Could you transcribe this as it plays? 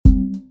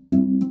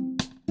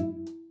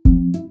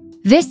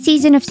This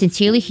season of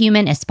Sincerely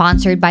Human is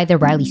sponsored by the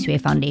Riley Sway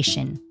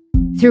Foundation.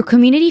 Through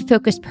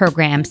community-focused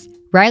programs,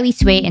 Riley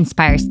Sway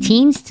inspires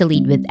teens to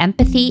lead with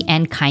empathy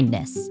and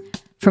kindness.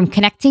 From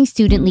connecting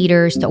student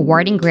leaders to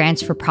awarding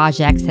grants for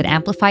projects that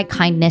amplify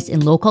kindness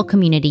in local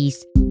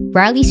communities,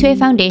 Riley Sway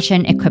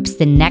Foundation equips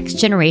the next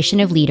generation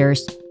of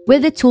leaders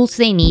with the tools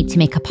they need to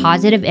make a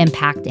positive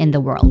impact in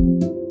the world.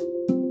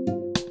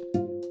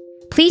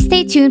 Please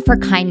stay tuned for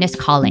Kindness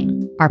Calling,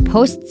 our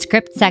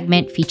post-script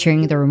segment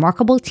featuring the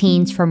remarkable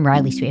teens from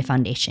Riley Sway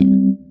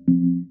Foundation.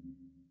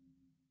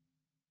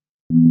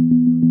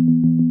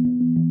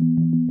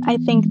 I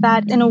think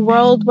that in a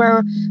world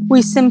where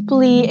we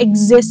simply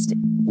exist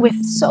with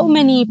so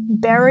many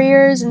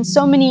barriers and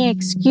so many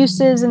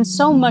excuses and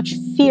so much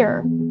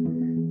fear,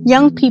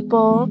 young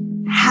people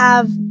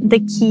have the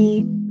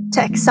key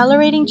to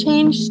accelerating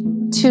change,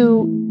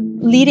 to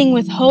leading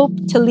with hope,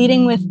 to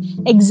leading with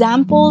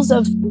examples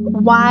of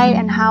why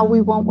and how we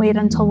won't wait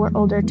until we're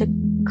older to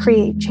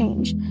create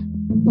change.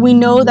 We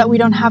know that we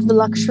don't have the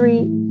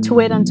luxury to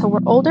wait until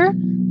we're older,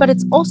 but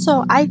it's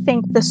also, I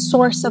think, the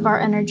source of our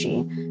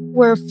energy.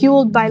 We're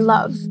fueled by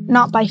love,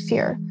 not by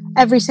fear.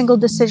 Every single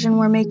decision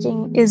we're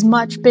making is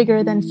much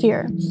bigger than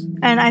fear.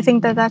 And I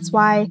think that that's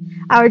why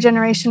our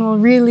generation will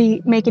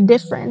really make a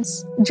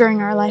difference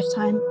during our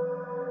lifetime.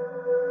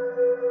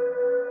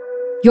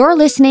 You're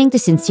listening to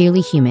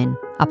Sincerely Human,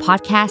 a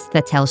podcast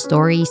that tells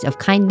stories of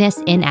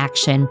kindness in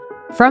action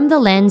from the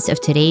lens of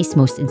today's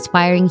most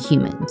inspiring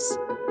humans.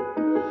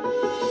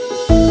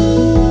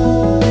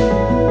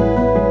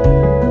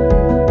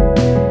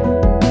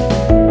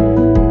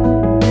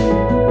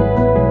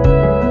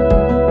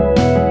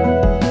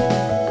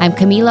 I'm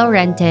Camila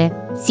Orente,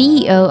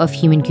 CEO of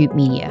Human Group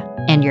Media,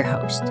 and your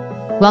host.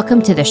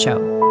 Welcome to the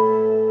show.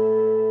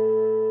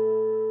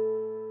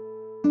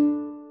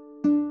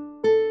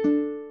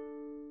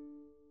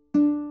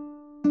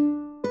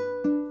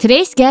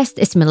 Today's guest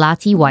is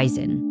Melati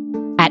Wisen.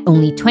 At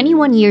only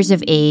 21 years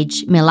of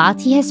age,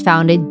 Melati has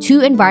founded two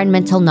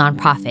environmental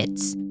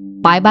nonprofits,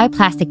 Bye Bye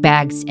Plastic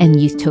Bags and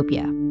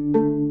Youthtopia.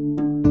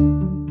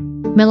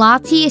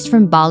 Melati is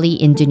from Bali,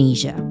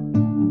 Indonesia.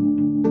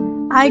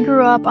 I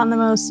grew up on the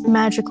most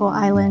magical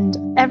island.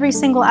 Every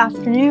single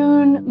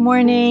afternoon,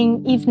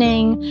 morning,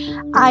 evening,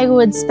 I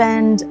would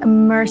spend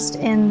immersed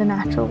in the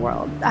natural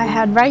world. I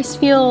had rice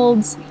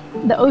fields,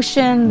 the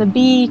ocean, the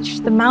beach,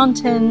 the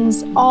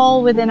mountains,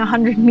 all within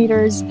 100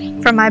 meters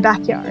from my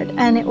backyard.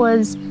 And it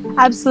was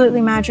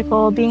absolutely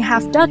magical being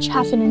half Dutch,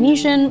 half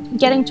Indonesian,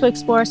 getting to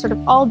explore sort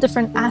of all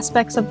different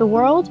aspects of the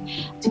world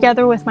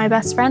together with my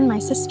best friend, my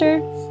sister.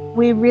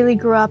 We really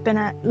grew up in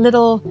a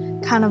little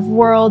kind of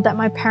world that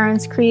my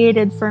parents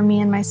created for me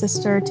and my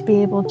sister to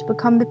be able to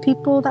become the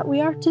people that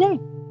we are today.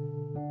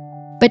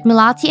 But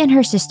Melati and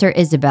her sister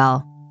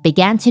Isabel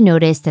began to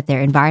notice that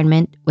their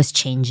environment was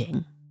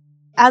changing.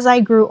 As I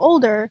grew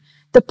older,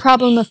 the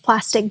problem of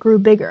plastic grew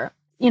bigger.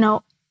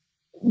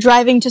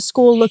 Driving to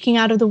school, looking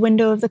out of the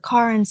window of the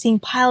car and seeing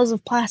piles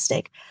of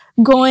plastic,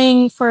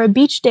 going for a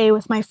beach day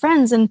with my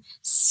friends and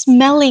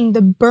smelling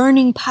the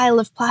burning pile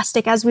of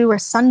plastic as we were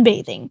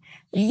sunbathing.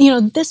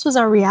 This was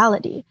our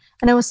reality.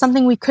 And it was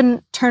something we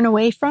couldn't turn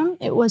away from.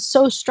 It was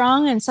so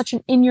strong and such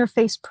an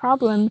in-your-face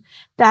problem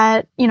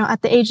that,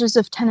 at the ages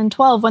of 10 and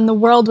 12, when the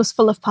world was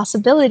full of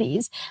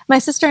possibilities, my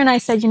sister and I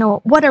said,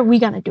 what are we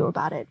going to do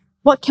about it?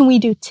 What can we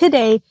do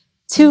today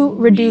to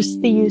reduce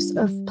the use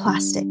of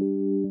plastic?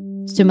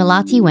 So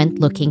Melati went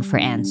looking for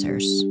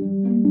answers.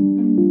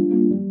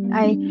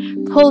 I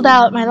pulled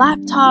out my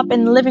laptop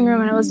in the living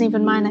room, and it wasn't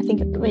even mine. I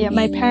think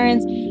my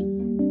parents.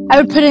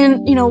 I would put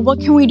in, what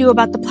can we do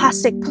about the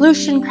plastic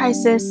pollution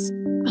crisis?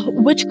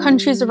 Which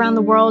countries around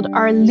the world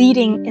are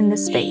leading in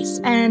this space?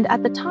 And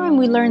at the time,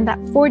 we learned that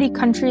 40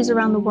 countries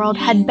around the world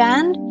had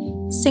banned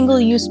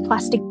single-use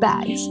plastic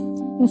bags.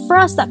 And for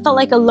us, that felt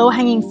like a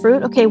low-hanging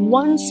fruit. Okay,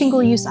 one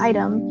single-use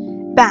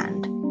item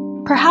banned.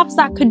 Perhaps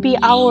that could be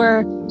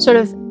our sort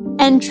of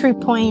entry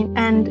point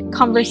and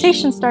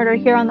conversation starter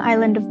here on the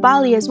island of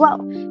Bali as well.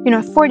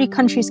 If 40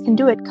 countries can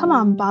do it, come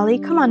on, Bali,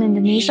 come on,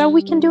 Indonesia,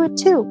 we can do it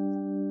too.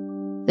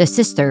 The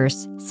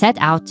sisters set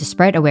out to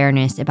spread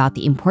awareness about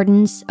the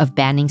importance of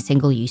banning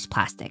single-use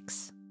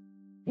plastics.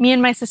 Me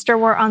and my sister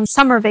were on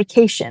summer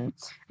vacation,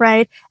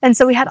 right? And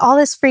so we had all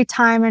this free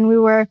time and we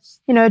were,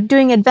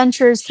 doing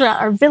adventures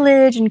throughout our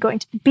village and going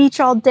to the beach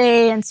all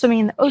day and swimming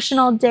in the ocean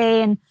all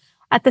day. And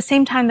at the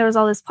same time, there was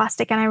all this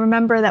plastic. And I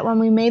remember that when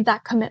we made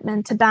that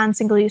commitment to ban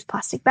single-use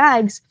plastic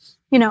bags,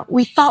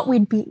 we thought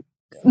we'd be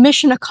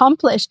mission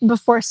accomplished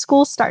before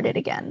school started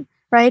again,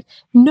 right?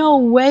 No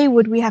way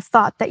would we have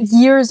thought that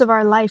years of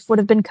our life would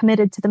have been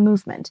committed to the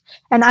movement.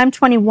 And I'm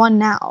 21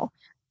 now,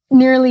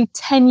 nearly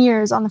 10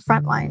 years on the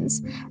front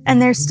lines,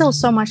 and there's still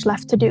so much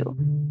left to do.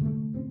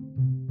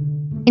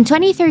 In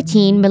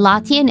 2013,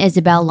 Melati and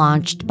Isabel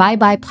launched Bye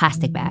Bye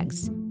Plastic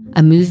Bags,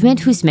 a movement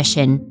whose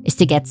mission is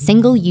to get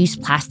single-use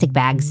plastic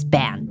bags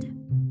banned.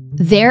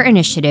 Their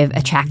initiative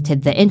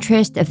attracted the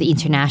interest of the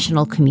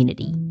international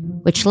community,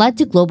 which led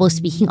to global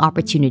speaking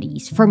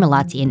opportunities for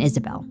Melati and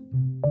Isabel.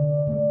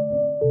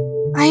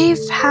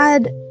 I've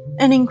had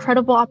an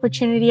incredible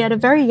opportunity at a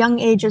very young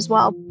age as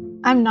well.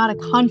 I'm not a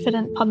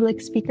confident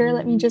public speaker.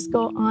 Let me just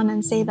go on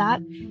and say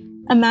that.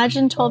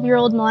 Imagine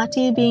 12-year-old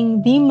Melati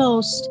being the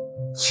most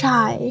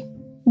shy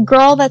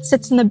girl that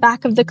sits in the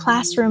back of the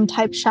classroom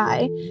type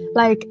shy.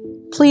 Like,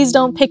 please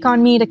don't pick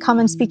on me to come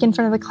and speak in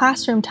front of the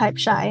classroom type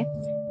shy.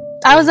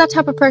 I was that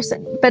type of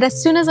person. But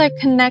as soon as I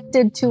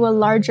connected to a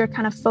larger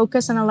kind of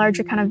focus and a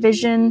larger kind of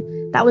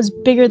vision that was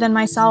bigger than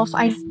myself,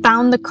 I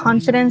found the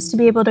confidence to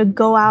be able to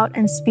go out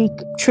and speak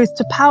truth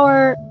to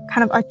power,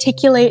 kind of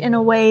articulate in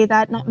a way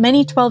that not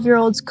many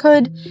 12-year-olds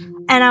could.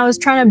 And I was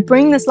trying to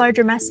bring this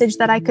larger message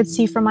that I could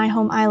see from my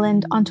home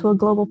island onto a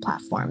global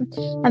platform.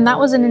 And that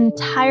was an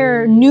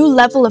entire new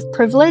level of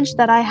privilege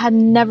that I had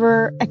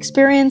never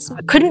experienced.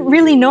 I couldn't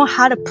really know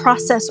how to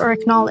process or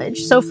acknowledge.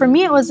 So for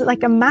me, it was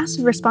like a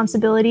massive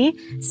responsibility.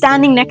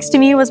 Standing next to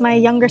me was my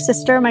younger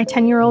sister, my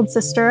 10-year-old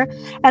sister.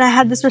 And I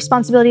had this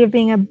responsibility of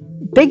being a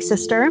big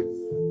sister,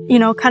 you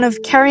know, kind of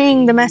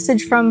carrying the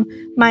message from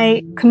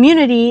my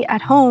community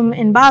at home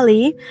in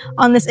Bali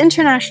on this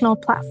international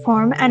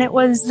platform. And it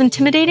was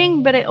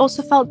intimidating, but it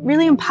also felt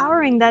really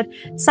empowering that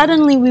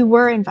suddenly we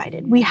were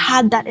invited. We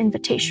had that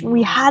invitation.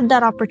 We had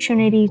that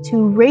opportunity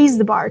to raise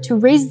the bar, to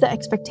raise the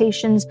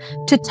expectations,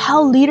 to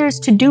tell leaders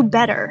to do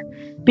better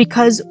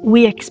because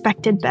we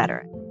expected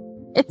better.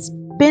 It's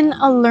been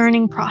a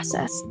learning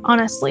process,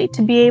 honestly,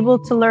 to be able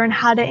to learn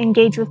how to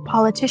engage with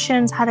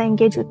politicians, how to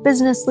engage with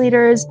business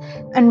leaders,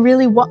 and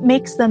really what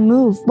makes them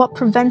move, what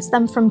prevents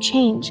them from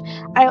change.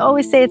 I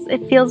always say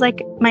it feels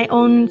like my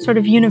own sort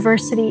of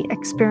university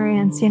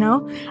experience, you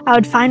know? I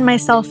would find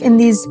myself in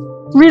these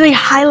really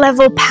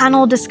high-level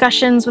panel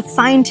discussions with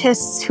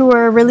scientists who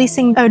are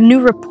releasing a new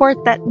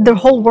report that the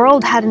whole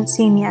world hadn't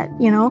seen yet,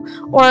 you know,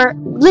 or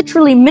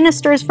literally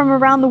ministers from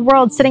around the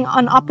world sitting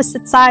on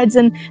opposite sides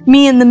and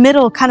me in the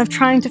middle kind of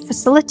trying to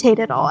facilitate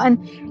it all. And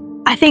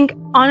I think,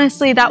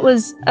 honestly, that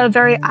was a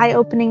very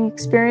eye-opening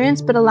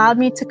experience, but allowed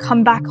me to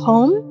come back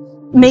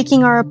home,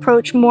 making our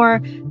approach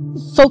more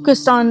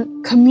focused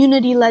on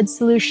community-led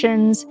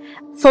solutions,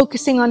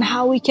 focusing on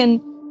how we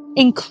can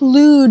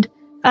include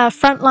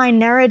frontline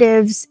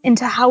narratives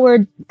into how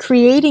we're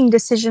creating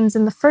decisions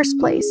in the first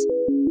place.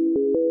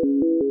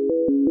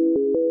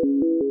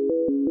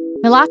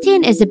 Melati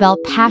and Isabel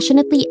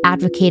passionately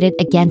advocated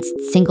against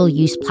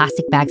single-use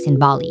plastic bags in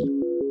Bali.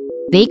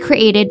 They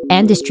created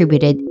and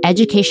distributed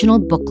educational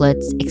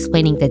booklets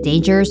explaining the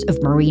dangers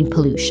of marine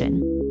pollution.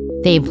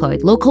 They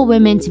employed local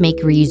women to make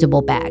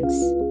reusable bags.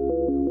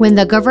 When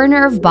the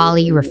governor of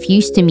Bali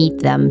refused to meet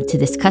them to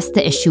discuss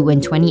the issue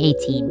in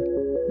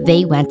 2018,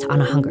 they went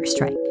on a hunger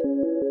strike.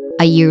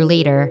 A year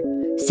later,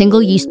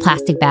 single-use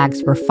plastic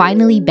bags were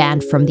finally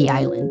banned from the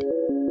island.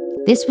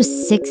 This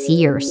was 6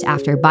 years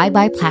after Bye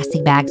Bye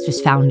Plastic Bags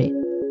was founded.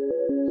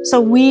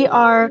 So we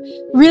are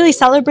really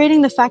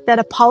celebrating the fact that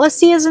a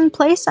policy is in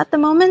place at the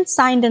moment,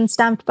 signed and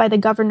stamped by the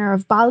governor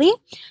of Bali.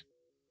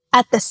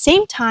 At the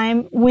same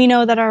time, we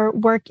know that our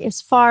work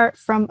is far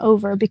from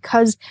over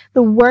because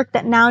the work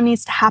that now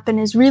needs to happen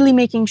is really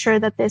making sure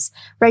that this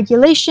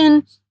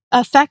regulation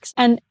affects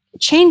and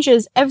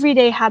changes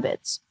everyday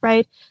habits,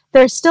 right?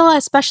 There's still,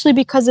 especially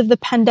because of the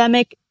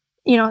pandemic,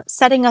 you know,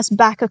 setting us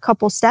back a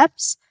couple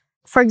steps.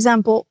 For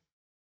example,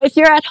 if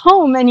you're at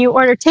home and you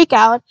order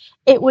takeout,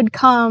 it would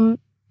come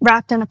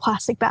wrapped in a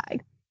plastic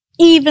bag,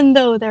 even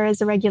though there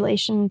is a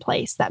regulation in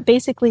place that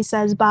basically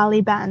says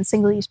Bali bans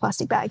single-use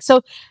plastic bags.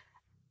 So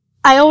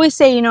I always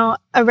say, you know,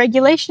 a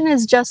regulation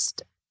is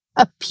just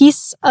a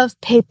piece of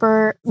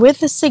paper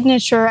with a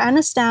signature and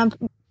a stamp,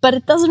 but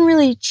it doesn't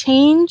really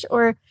change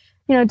or,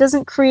 you know, it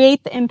doesn't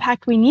create the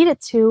impact we need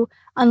it to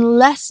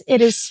unless it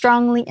is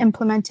strongly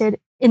implemented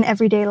in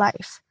everyday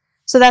life.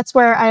 So that's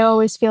where I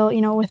always feel,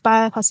 you know, with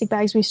bioplastic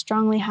bags, we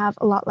strongly have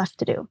a lot left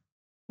to do.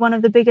 One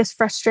of the biggest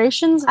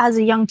frustrations as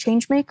a young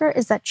change maker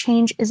is that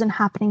change isn't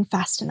happening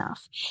fast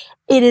enough.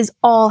 It is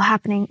all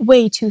happening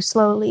way too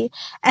slowly.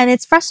 And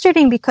it's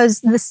frustrating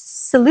because the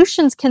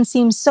solutions can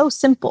seem so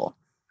simple,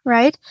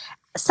 right?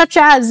 Such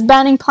as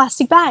banning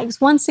plastic bags,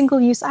 one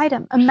single-use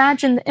item.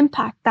 Imagine the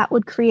impact that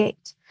would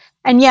create.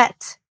 And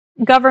yet,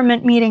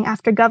 government meeting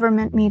after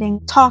government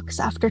meeting, talks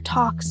after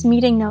talks,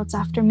 meeting notes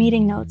after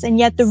meeting notes, and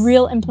yet the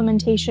real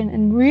implementation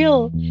and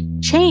real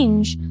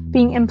change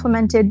being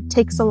implemented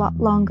takes a lot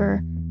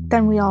longer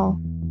than we all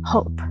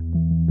hope.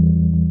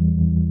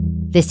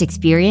 This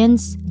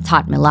experience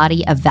taught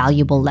Melati a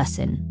valuable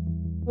lesson.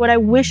 What I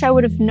wish I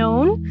would have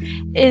known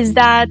is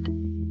that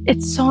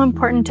it's so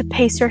important to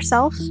pace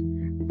yourself.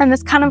 And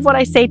that's kind of what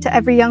I say to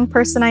every young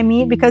person I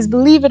meet, because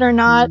believe it or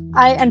not,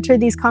 I enter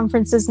these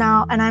conferences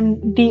now and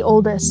I'm the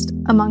oldest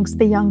amongst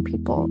the young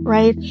people,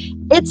 right?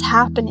 It's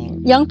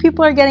happening. Young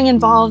people are getting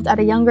involved at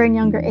a younger and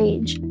younger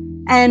age.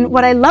 And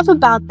what I love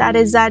about that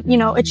is that, you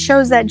know, it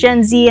shows that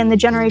Gen Z and the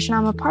generation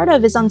I'm a part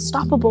of is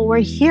unstoppable. We're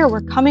here,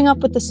 we're coming up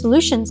with the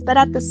solutions. But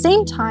at the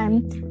same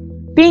time,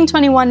 being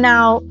 21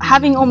 now,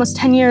 having almost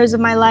 10 years of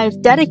my life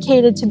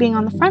dedicated to being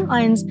on the front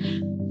lines,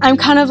 I'm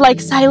kind of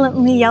like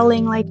silently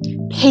yelling, like,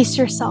 pace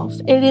yourself.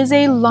 It is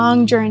a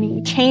long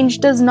journey. Change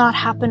does not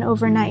happen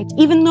overnight,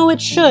 even though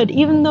it should,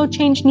 even though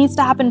change needs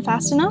to happen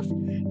fast enough.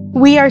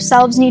 We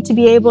ourselves need to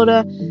be able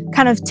to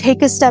kind of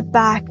take a step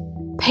back,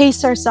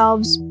 pace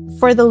ourselves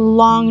for the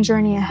long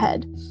journey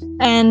ahead.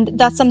 And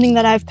that's something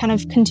that I've kind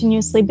of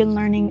continuously been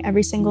learning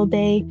every single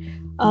day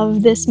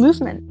of this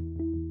movement.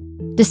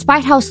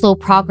 Despite how slow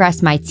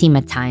progress might seem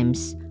at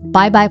times,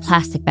 Bye Bye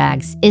Plastic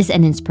Bags is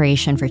an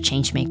inspiration for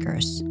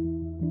changemakers.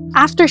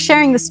 After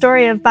sharing the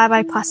story of Bye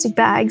Bye Plastic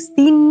Bags,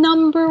 the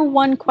number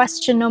one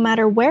question, no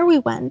matter where we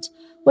went,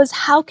 was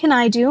how can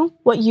I do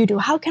what you do?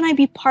 How can I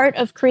be part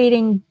of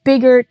creating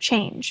bigger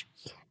change?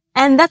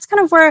 And that's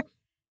kind of where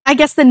I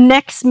guess the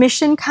next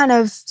mission kind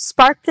of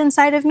sparked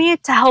inside of me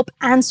to help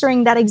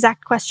answering that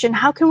exact question.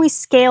 How can we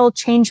scale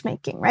change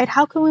making, right?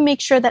 How can we make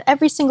sure that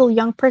every single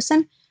young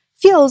person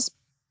feels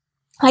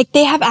like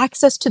they have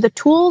access to the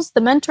tools,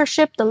 the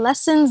mentorship, the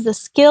lessons, the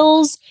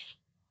skills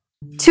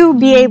to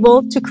be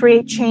able to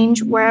create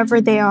change wherever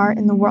they are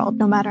in the world,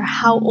 no matter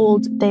how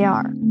old they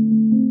are.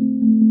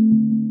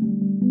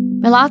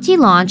 Melati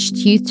launched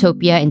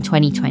Youthtopia in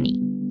 2020.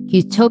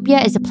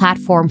 Youthtopia is a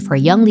platform for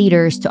young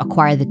leaders to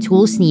acquire the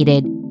tools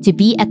needed to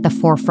be at the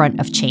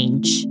forefront of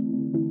change.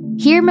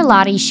 Here,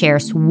 Melati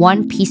shares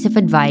one piece of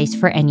advice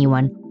for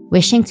anyone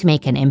wishing to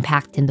make an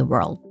impact in the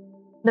world.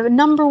 The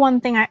number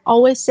one thing I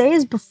always say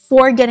is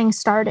before getting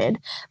started,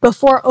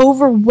 before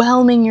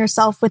overwhelming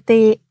yourself with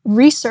the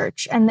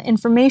research and the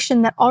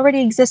information that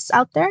already exists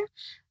out there,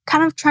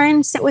 kind of try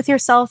and sit with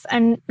yourself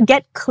and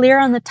get clear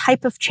on the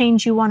type of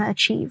change you want to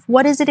achieve.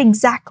 What is it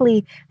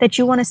exactly that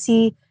you want to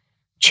see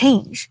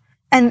change?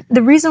 And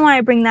the reason why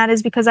I bring that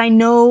is because I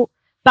know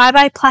Bye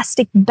Bye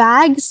Plastic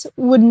Bags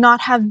would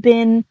not have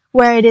been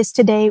where it is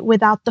today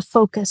without the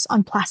focus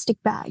on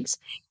plastic bags.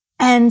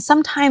 And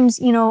sometimes,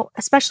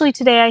 especially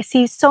today, I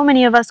see so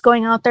many of us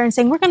going out there and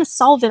saying, we're going to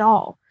solve it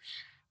all.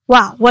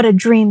 Wow, what a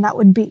dream that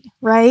would be,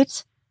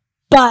 right?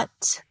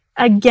 But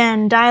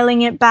again,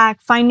 dialing it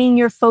back, finding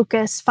your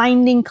focus,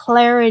 finding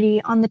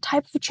clarity on the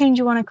type of change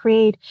you want to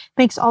create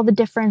makes all the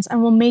difference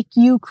and will make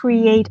you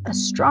create a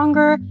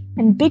stronger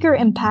and bigger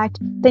impact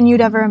than you'd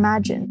ever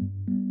imagine.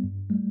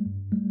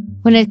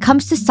 When it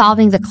comes to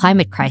solving the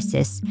climate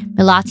crisis,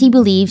 Melati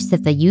believes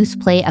that the youth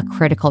play a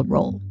critical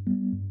role.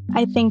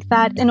 I think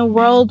that in a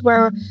world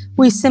where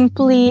we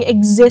simply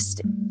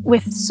exist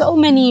with so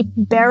many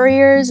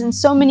barriers and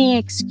so many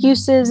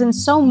excuses and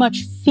so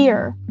much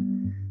fear,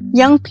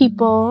 young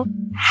people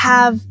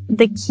have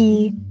the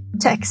key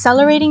to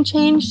accelerating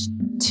change,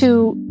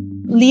 to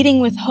leading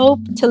with hope,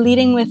 to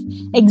leading with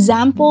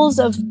examples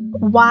of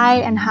why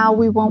and how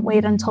we won't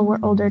wait until we're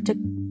older to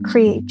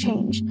create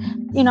change.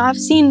 I've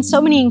seen so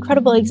many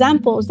incredible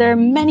examples. There are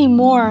many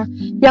more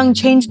young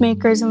change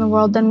makers in the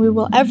world than we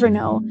will ever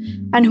know,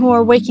 and who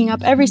are waking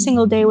up every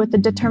single day with the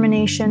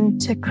determination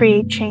to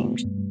create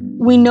change.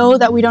 We know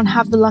that we don't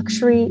have the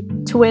luxury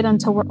to wait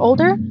until we're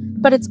older,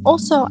 but it's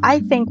also, I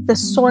think, the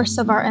source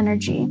of our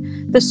energy,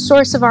 the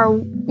source of our,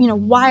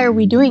 why are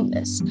we doing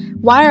this?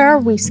 Why are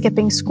we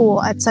skipping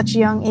school at such a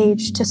young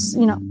age to,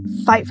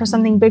 fight for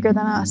something bigger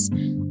than us?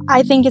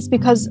 I think it's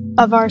because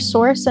of our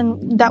source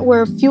and that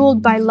we're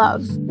fueled by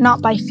love,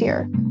 not by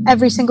fear.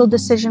 Every single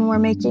decision we're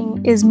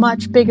making is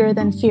much bigger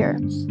than fear.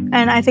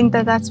 And I think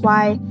that that's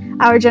why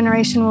our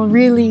generation will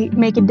really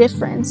make a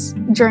difference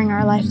during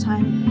our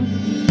lifetime.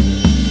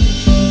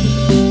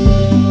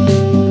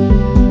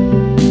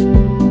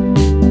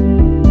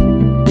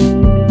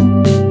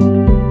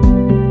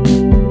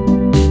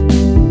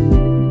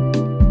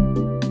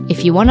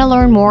 If you want to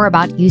learn more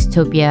about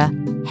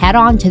Youthtopia, head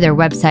on to their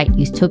website,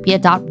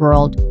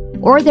 youthtopia.world,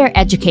 or their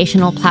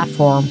educational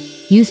platform,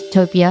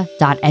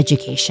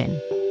 youthtopia.education.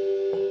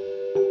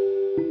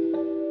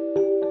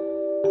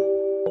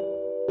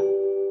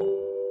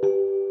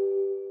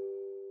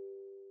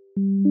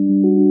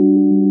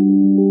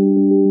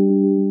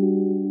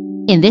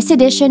 In this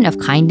edition of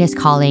Kindness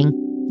Calling,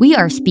 we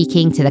are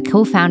speaking to the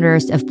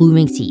co-founders of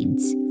Blooming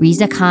Seeds,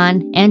 Riza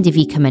Khan and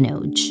Devika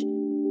Manoj.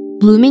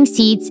 Blooming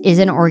Seeds is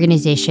an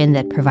organization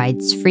that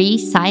provides free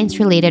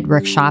science-related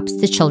workshops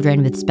to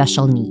children with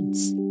special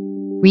needs.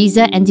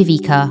 Riza and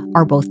Devika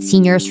are both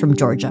seniors from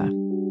Georgia.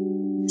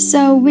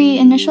 So we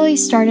initially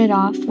started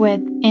off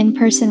with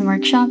in-person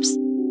workshops.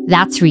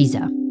 That's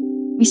Riza.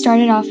 We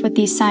started off with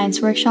these science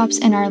workshops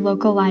in our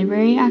local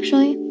library,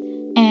 actually.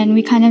 And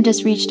we kind of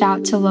just reached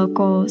out to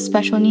local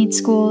special needs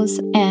schools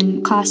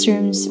and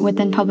classrooms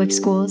within public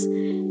schools.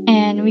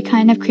 And we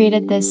kind of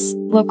created this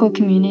local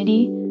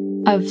community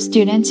of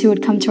students who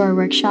would come to our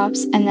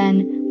workshops. And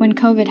then when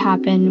COVID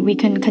happened, we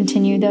couldn't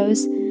continue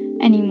those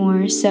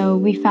anymore. So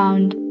we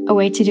found a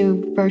way to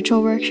do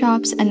virtual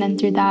workshops. And then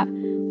through that,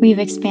 we've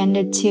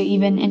expanded to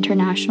even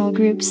international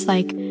groups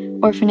like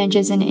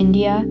orphanages in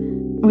India.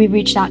 We've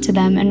reached out to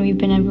them and we've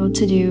been able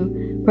to do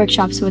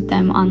workshops with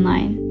them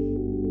online.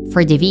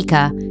 For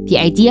Devika, the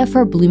idea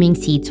for Blooming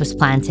Seeds was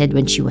planted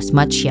when she was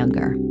much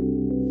younger.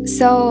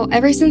 So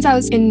ever since I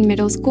was in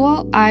middle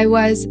school, I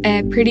was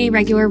a pretty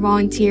regular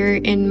volunteer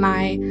in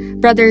my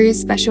brother's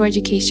special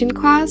education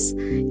class.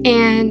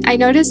 And I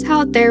noticed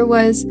how there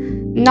was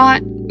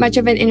not much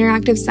of an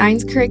interactive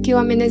science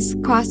curriculum in his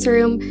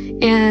classroom.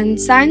 And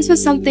science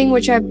was something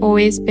which I've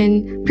always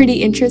been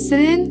pretty interested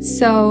in.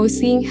 So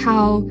seeing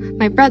how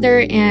my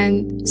brother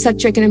and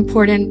such like an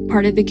important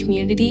part of the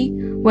community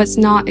was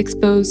not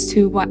exposed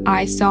to what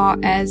I saw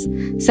as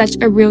such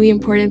a really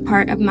important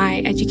part of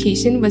my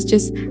education was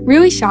just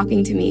really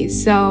shocking to me.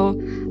 So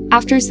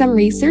after some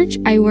research,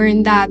 I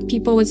learned that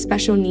people with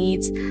special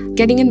needs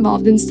getting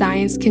involved in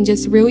science can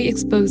just really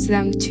expose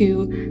them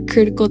to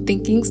critical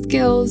thinking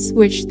skills,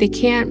 which they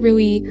can't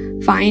really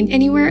find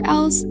anywhere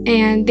else.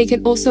 And they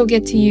can also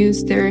get to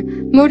use their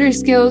motor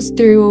skills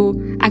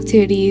through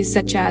activities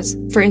such as,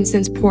 for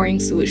instance, pouring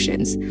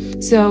solutions.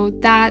 So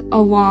that,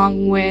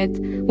 along with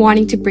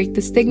wanting to break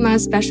the stigma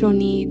of special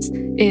needs,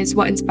 is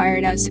what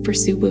inspired us to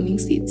pursue Blooming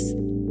Seeds.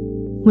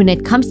 When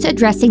it comes to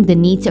addressing the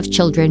needs of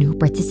children who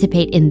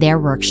participate in their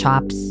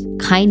workshops,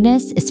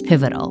 kindness is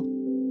pivotal.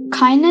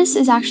 Kindness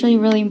is actually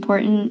really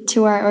important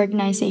to our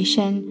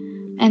organization,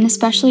 and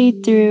especially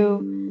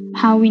through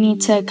how we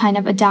need to kind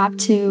of adapt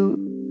to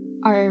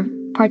our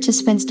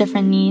participants'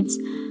 different needs.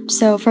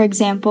 So, for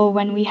example,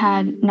 when we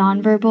had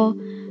nonverbal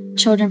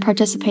children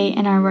participate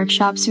in our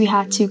workshops, we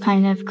had to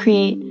kind of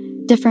create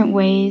different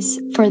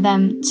ways for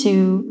them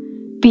to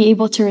be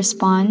able to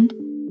respond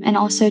and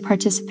also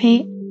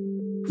participate.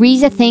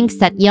 Riza thinks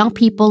that young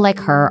people like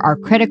her are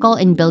critical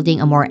in building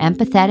a more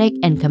empathetic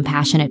and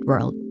compassionate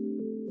world.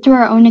 Through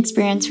our own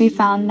experience, we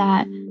found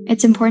that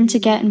it's important to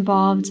get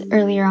involved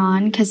earlier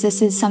on, because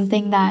this is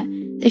something that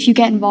if you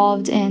get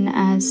involved in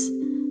as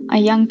a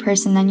young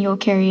person, then you'll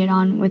carry it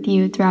on with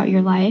you throughout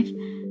your life.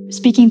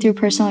 Speaking through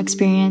personal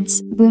experience,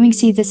 Blooming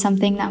Seeds is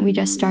something that we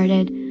just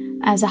started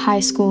as a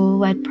high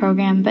school-led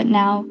program, but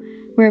now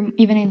we're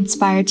even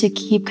inspired to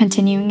keep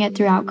continuing it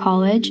throughout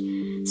college.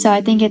 So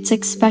I think it's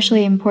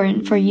especially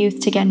important for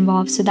youth to get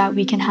involved so that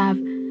we can have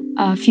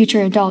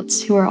future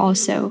adults who are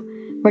also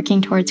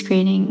working towards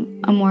creating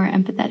a more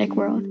empathetic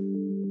world.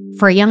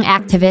 For young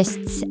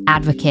activists,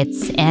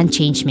 advocates, and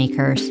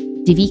changemakers,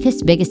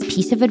 Devika's biggest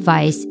piece of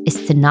advice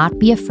is to not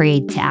be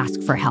afraid to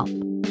ask for help.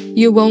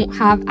 You won't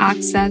have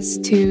access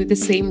to the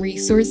same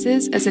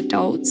resources as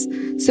adults.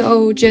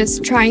 So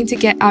just trying to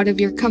get out of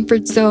your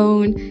comfort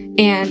zone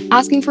and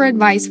asking for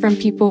advice from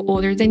people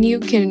older than you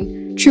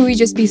can truly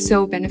just be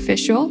so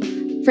beneficial.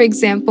 For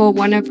example,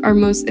 one of our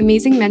most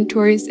amazing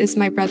mentors is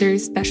my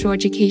brother's special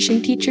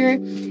education teacher,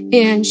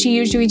 and she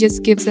usually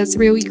just gives us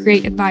really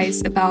great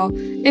advice about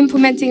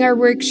implementing our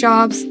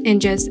workshops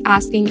and just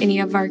asking any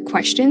of our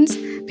questions,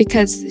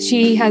 because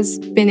she has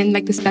been in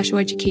like the special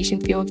education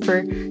field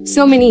for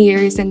so many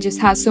years and just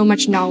has so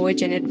much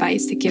knowledge and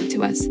advice to give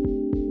to us.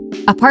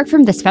 Apart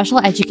from the special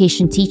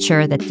education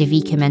teacher that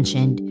Devika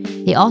mentioned,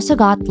 they also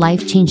got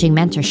life-changing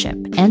mentorship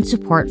and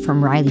support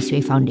from Riley Sway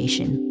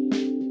Foundation.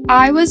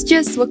 I was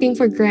just looking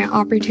for grant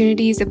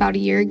opportunities about a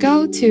year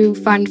ago to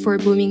fund for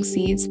Blooming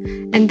Seeds,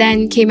 and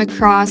then came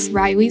across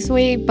Riley's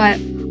Way. But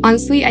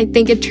honestly, I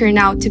think it turned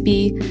out to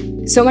be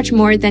so much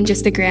more than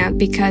just a grant,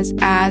 because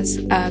as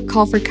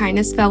Call for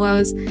Kindness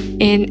Fellows,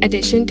 in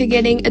addition to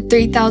getting a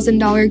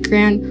 $3,000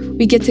 grant,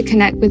 we get to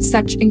connect with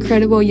such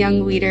incredible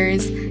young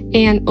leaders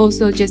and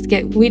also just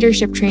get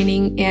leadership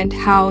training and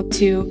how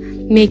to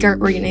make our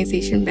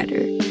organization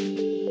better.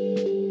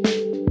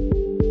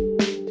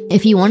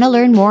 If you want to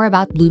learn more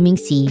about Blooming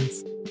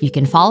Seeds, you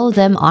can follow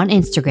them on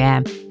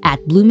Instagram at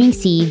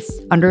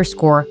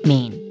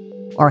bloomingseeds_Maine,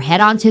 or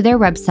head on to their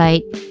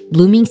website,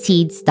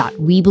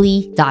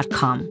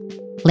 bloomingseeds.weebly.com.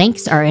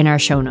 Links are in our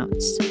show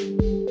notes.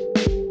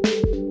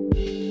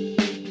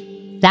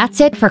 That's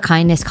it for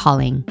Kindness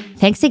Calling.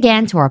 Thanks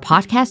again to our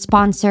podcast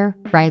sponsor,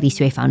 Riley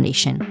Sway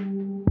Foundation.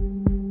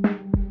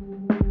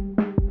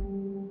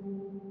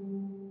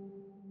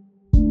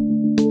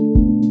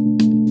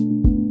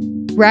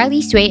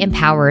 Riley Sway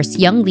empowers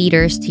young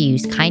leaders to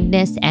use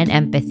kindness and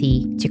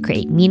empathy to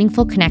create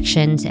meaningful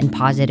connections and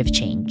positive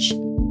change.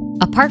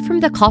 Apart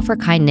from the Call for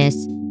Kindness,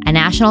 a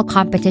national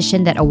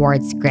competition that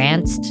awards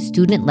grants to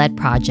student-led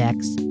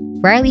projects,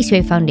 Riley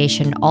Sway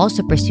Foundation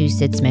also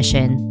pursues its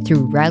mission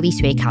through Riley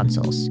Sway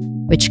Councils,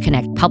 which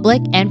connect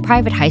public and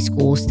private high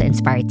schools to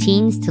inspire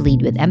teens to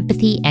lead with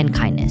empathy and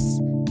kindness.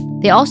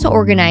 They also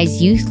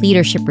organize youth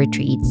leadership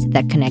retreats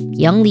that connect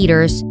young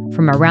leaders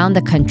from around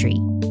the country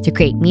to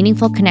create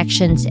meaningful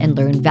connections and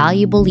learn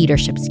valuable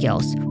leadership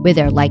skills with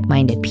their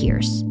like-minded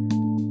peers.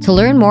 To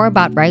learn more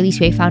about Riley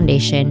Sway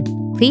Foundation,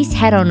 please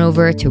head on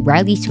over to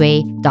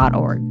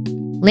rileysway.org.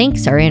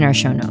 Links are in our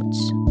show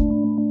notes.